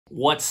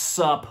What's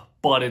up,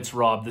 bud? It's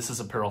Rob. This is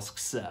Apparel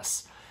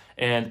Success.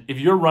 And if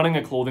you're running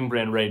a clothing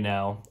brand right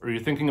now, or you're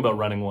thinking about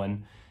running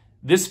one,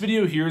 this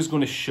video here is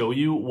going to show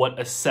you what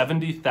a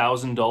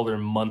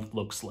 $70,000 month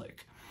looks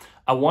like.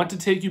 I want to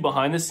take you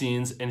behind the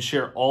scenes and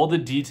share all the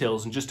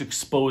details and just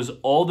expose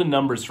all the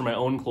numbers for my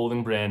own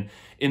clothing brand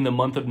in the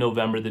month of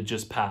November that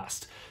just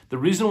passed. The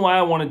reason why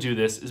I want to do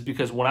this is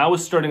because when I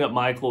was starting up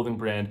my clothing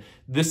brand,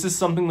 this is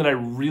something that I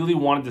really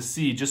wanted to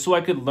see just so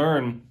I could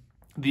learn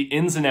the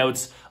ins and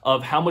outs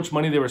of how much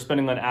money they were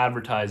spending on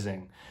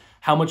advertising,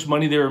 how much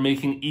money they were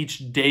making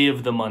each day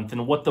of the month,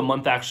 and what the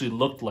month actually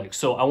looked like.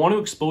 So I want to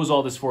expose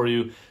all this for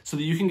you so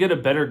that you can get a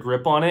better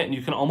grip on it and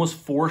you can almost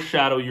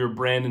foreshadow your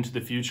brand into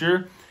the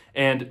future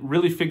and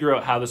really figure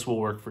out how this will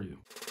work for you.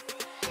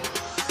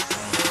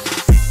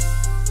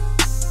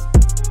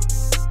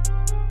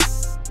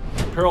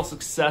 Apparel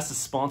Success is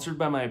sponsored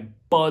by my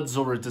buds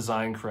over at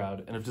Design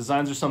Crowd, and if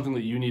designs are something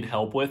that you need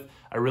help with,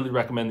 I really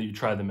recommend that you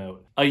try them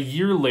out. A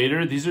year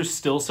later, these are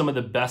still some of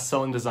the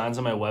best-selling designs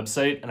on my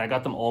website, and I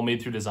got them all made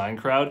through Design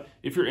Crowd.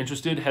 If you're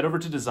interested, head over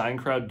to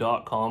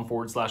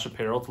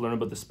designcrowd.com/apparel to learn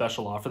about the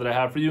special offer that I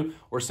have for you,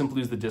 or simply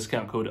use the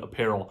discount code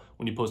APPAREL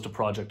when you post a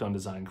project on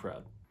Design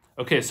Crowd.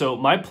 Okay, so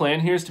my plan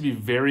here is to be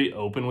very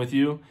open with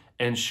you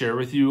and share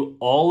with you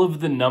all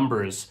of the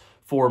numbers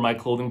for my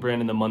clothing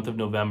brand in the month of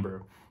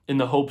November, in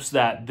the hopes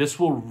that this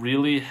will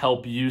really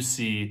help you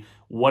see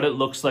what it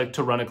looks like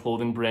to run a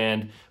clothing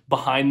brand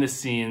behind the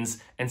scenes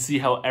and see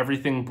how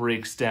everything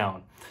breaks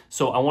down.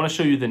 So I want to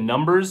show you the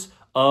numbers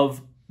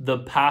of the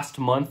past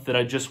month that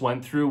I just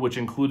went through, which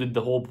included the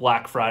whole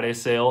Black Friday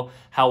sale,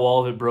 how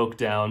all of it broke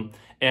down.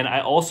 And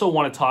I also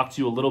want to talk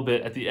to you a little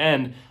bit at the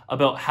end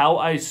about how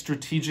I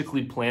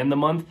strategically planned the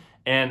month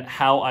and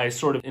how I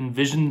sort of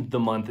envisioned the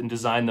month and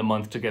designed the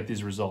month to get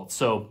these results.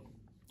 So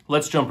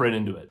let's jump right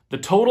into it. The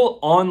total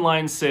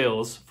online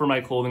sales for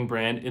my clothing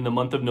brand in the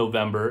month of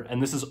November,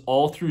 and this is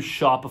all through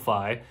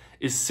Shopify,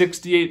 is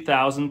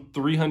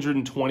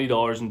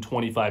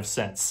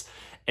 $68,320.25.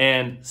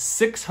 And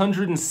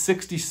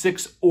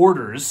 666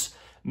 orders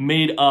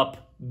made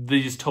up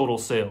these total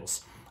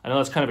sales. I know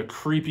that's kind of a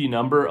creepy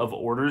number of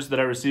orders that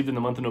I received in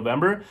the month of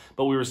November,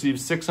 but we received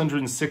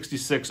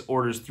 666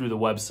 orders through the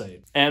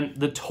website. And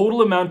the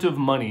total amount of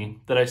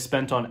money that I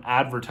spent on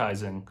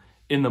advertising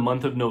in the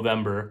month of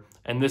November,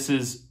 and this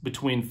is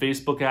between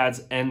Facebook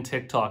ads and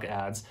TikTok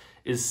ads,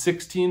 is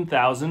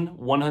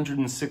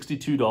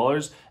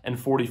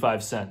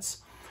 $16,162.45.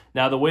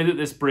 Now, the way that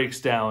this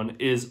breaks down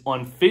is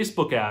on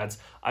Facebook ads,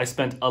 I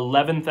spent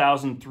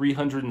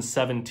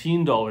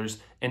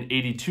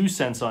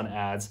 $11,317.82 on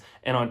ads,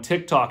 and on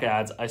TikTok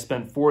ads, I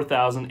spent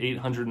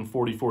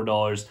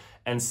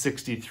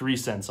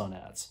 $4,844.63 on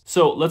ads.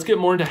 So let's get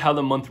more into how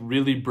the month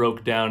really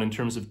broke down in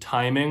terms of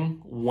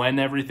timing, when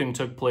everything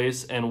took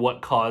place, and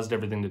what caused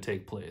everything to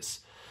take place.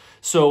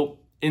 So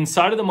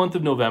inside of the month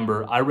of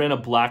November, I ran a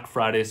Black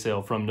Friday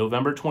sale from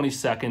November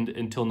 22nd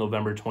until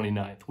November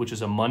 29th, which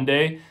is a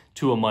Monday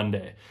to a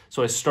Monday.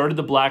 So I started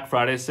the Black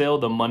Friday sale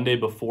the Monday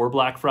before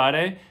Black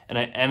Friday, and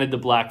I ended the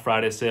Black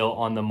Friday sale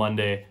on the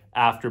Monday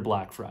after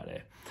Black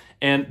Friday.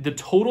 And the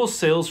total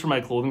sales for my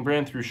clothing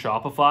brand through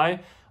Shopify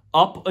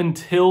up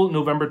until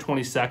November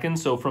 22nd,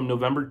 so from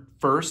November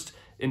 1st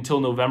until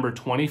November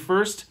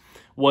 21st,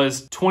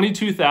 was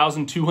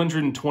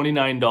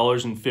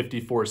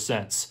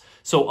 $22,229.54.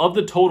 So of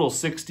the total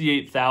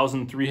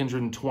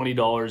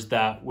 $68,320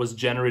 that was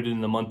generated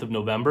in the month of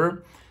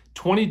November,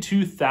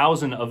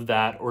 22,000 of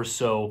that or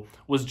so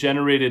was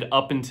generated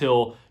up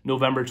until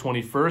November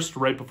 21st,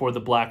 right before the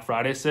Black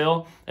Friday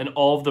sale, and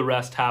all of the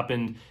rest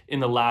happened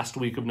in the last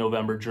week of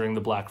November during the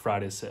Black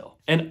Friday sale.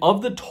 And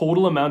of the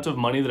total amount of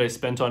money that I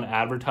spent on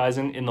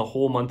advertising in the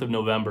whole month of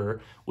November,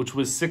 which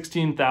was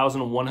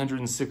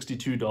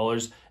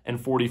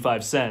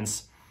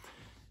 $16,162.45,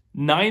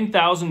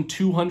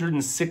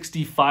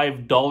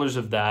 $9,265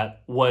 of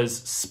that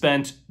was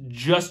spent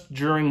just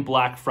during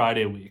Black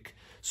Friday week.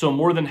 So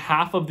more than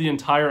half of the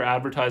entire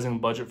advertising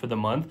budget for the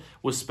month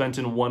was spent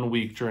in 1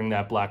 week during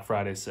that Black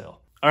Friday sale.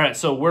 All right,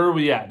 so where are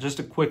we at? Just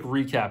a quick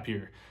recap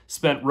here.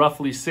 Spent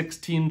roughly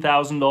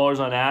 $16,000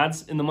 on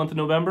ads in the month of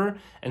November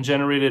and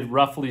generated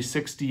roughly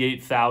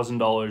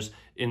 $68,000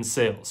 in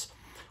sales.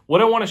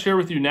 What I want to share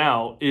with you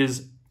now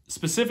is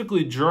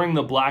specifically during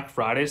the Black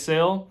Friday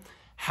sale,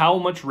 how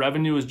much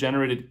revenue is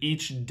generated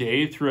each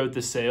day throughout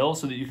the sale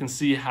so that you can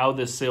see how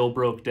this sale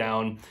broke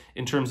down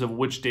in terms of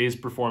which days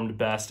performed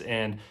best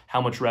and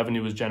how much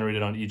revenue was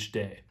generated on each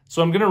day.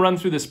 So I'm going to run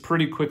through this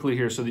pretty quickly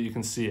here so that you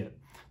can see it.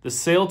 The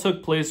sale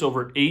took place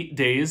over 8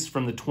 days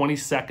from the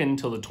 22nd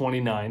till the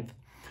 29th.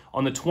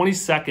 On the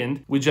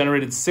 22nd, we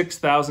generated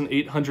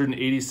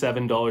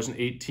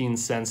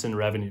 $6,887.18 in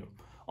revenue.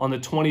 On the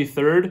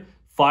 23rd,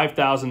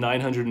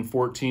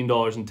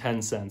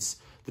 $5,914.10.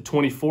 The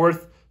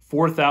 24th,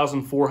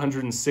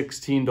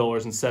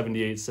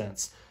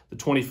 $4,416.78. The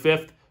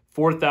 25th,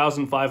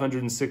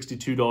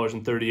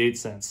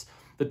 $4,562.38.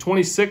 The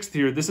 26th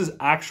here, this is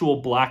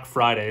actual Black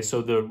Friday,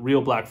 so the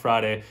real Black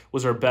Friday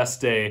was our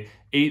best day,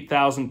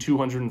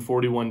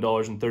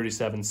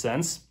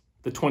 $8,241.37.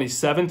 The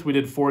 27th, we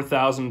did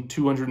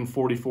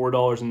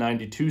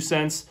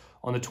 $4,244.92.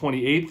 On the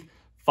 28th,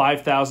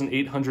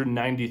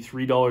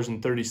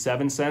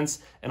 $5,893.37.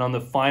 And on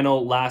the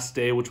final last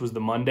day, which was the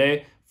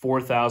Monday,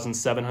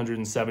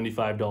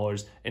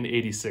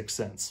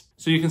 $4,775.86.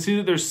 So you can see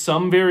that there's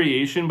some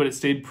variation, but it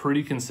stayed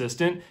pretty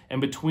consistent.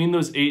 And between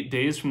those 8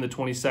 days from the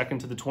 22nd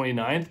to the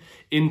 29th,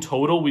 in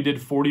total, we did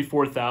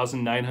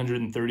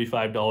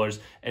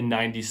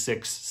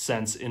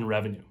 $44,935.96 in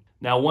revenue.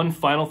 Now, one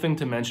final thing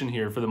to mention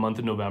here for the month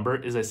of November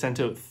is I sent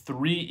out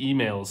 3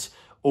 emails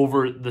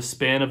over the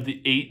span of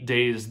the 8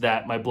 days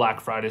that my Black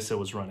Friday sale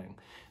was running.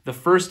 The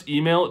first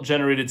email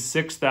generated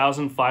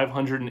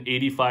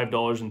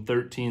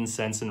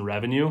 $6,585.13 in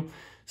revenue.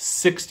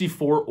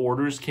 64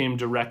 orders came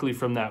directly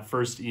from that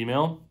first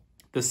email.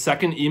 The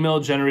second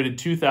email generated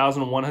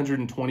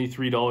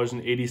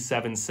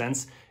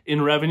 $2,123.87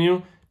 in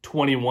revenue.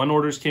 21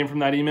 orders came from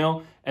that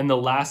email. And the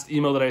last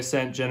email that I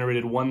sent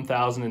generated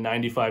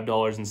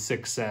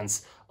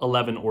 $1,095.06.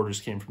 11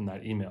 orders came from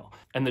that email.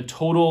 And the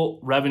total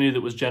revenue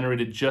that was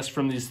generated just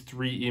from these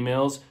 3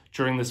 emails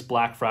during this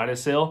Black Friday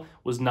sale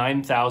was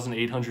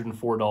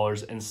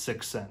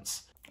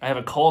 $9,804.06. I have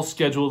a call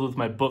scheduled with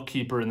my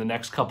bookkeeper in the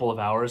next couple of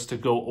hours to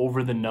go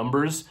over the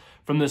numbers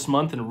from this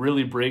month and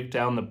really break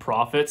down the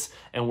profits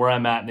and where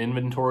I'm at in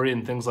inventory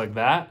and things like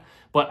that.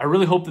 But I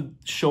really hope that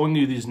showing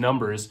you these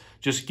numbers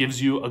just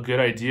gives you a good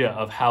idea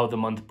of how the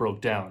month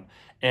broke down.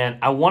 And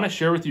I want to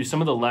share with you some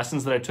of the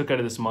lessons that I took out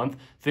of this month,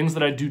 things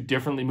that I do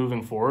differently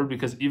moving forward,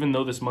 because even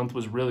though this month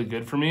was really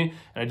good for me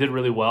and I did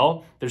really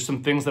well, there's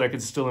some things that I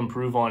could still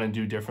improve on and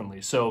do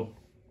differently. So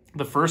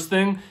the first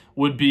thing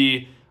would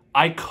be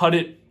I cut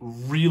it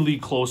really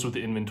close with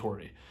the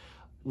inventory.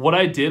 What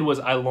I did was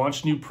I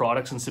launched new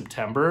products in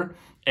September,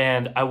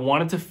 and I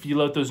wanted to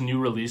feel out those new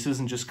releases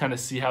and just kind of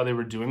see how they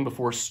were doing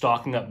before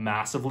stocking up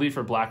massively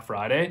for Black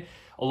Friday.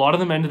 A lot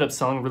of them ended up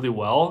selling really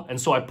well. And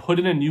so I put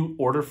in a new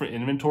order for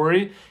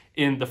inventory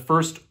in the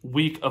first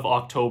week of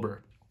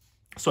October.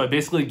 So I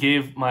basically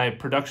gave my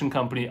production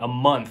company a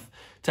month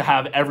to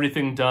have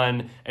everything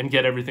done and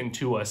get everything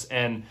to us.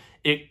 And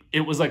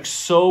it was like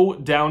so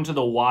down to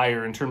the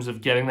wire in terms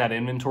of getting that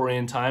inventory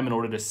in time in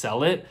order to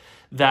sell it,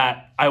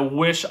 that I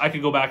wish I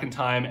could go back in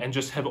time and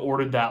just have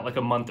ordered that like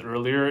a month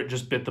earlier,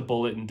 just bit the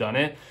bullet and done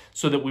it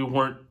so that we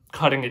weren't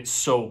cutting it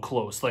so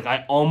close. Like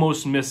I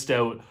almost missed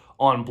out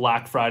on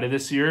Black Friday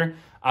this year.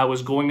 I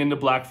was going into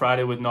Black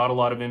Friday with not a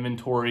lot of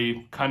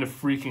inventory, kind of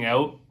freaking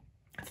out.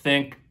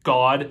 Thank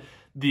God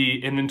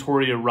the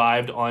inventory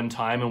arrived on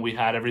time and we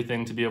had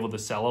everything to be able to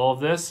sell all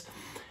of this.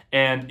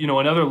 And, you know,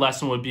 another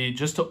lesson would be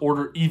just to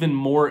order even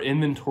more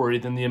inventory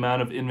than the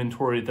amount of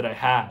inventory that I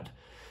had.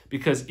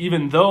 Because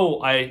even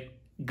though I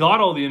got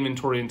all the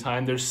inventory in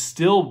time, there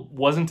still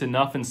wasn't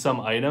enough in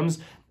some items,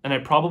 and I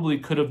probably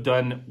could have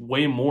done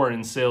way more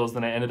in sales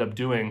than I ended up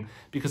doing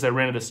because I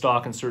ran out of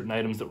stock in certain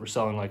items that were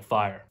selling like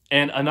fire.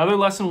 And another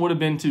lesson would have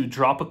been to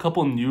drop a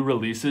couple new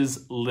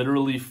releases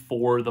literally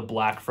for the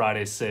Black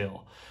Friday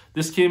sale.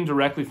 This came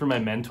directly from my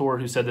mentor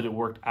who said that it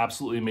worked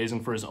absolutely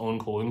amazing for his own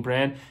clothing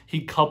brand.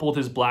 He coupled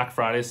his Black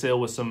Friday sale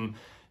with some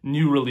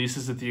new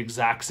releases at the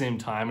exact same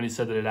time, and he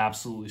said that it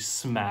absolutely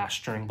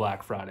smashed during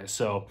Black Friday.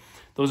 So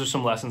those are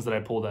some lessons that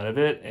I pulled out of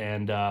it,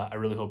 and I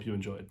really hope you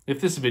enjoyed.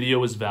 If this video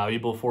was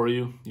valuable for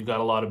you, you got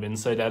a lot of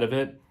insight out of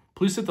it,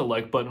 please hit the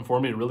like button for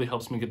me. It really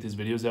helps me get these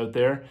videos out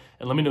there,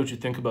 and let me know what you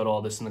think about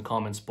all this in the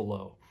comments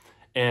below.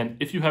 And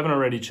if you haven't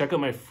already, check out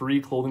my free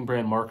clothing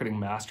brand marketing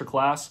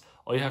masterclass.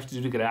 All you have to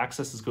do to get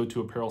access is go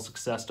to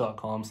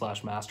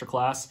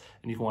apparelsuccess.com/masterclass,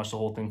 and you can watch the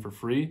whole thing for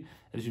free.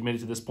 And if you've made it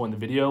to this point in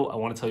the video, I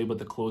want to tell you about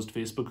the closed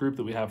Facebook group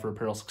that we have for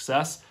Apparel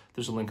Success.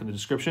 There's a link in the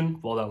description.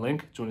 Follow that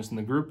link, join us in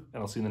the group,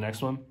 and I'll see you in the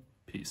next one.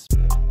 Peace.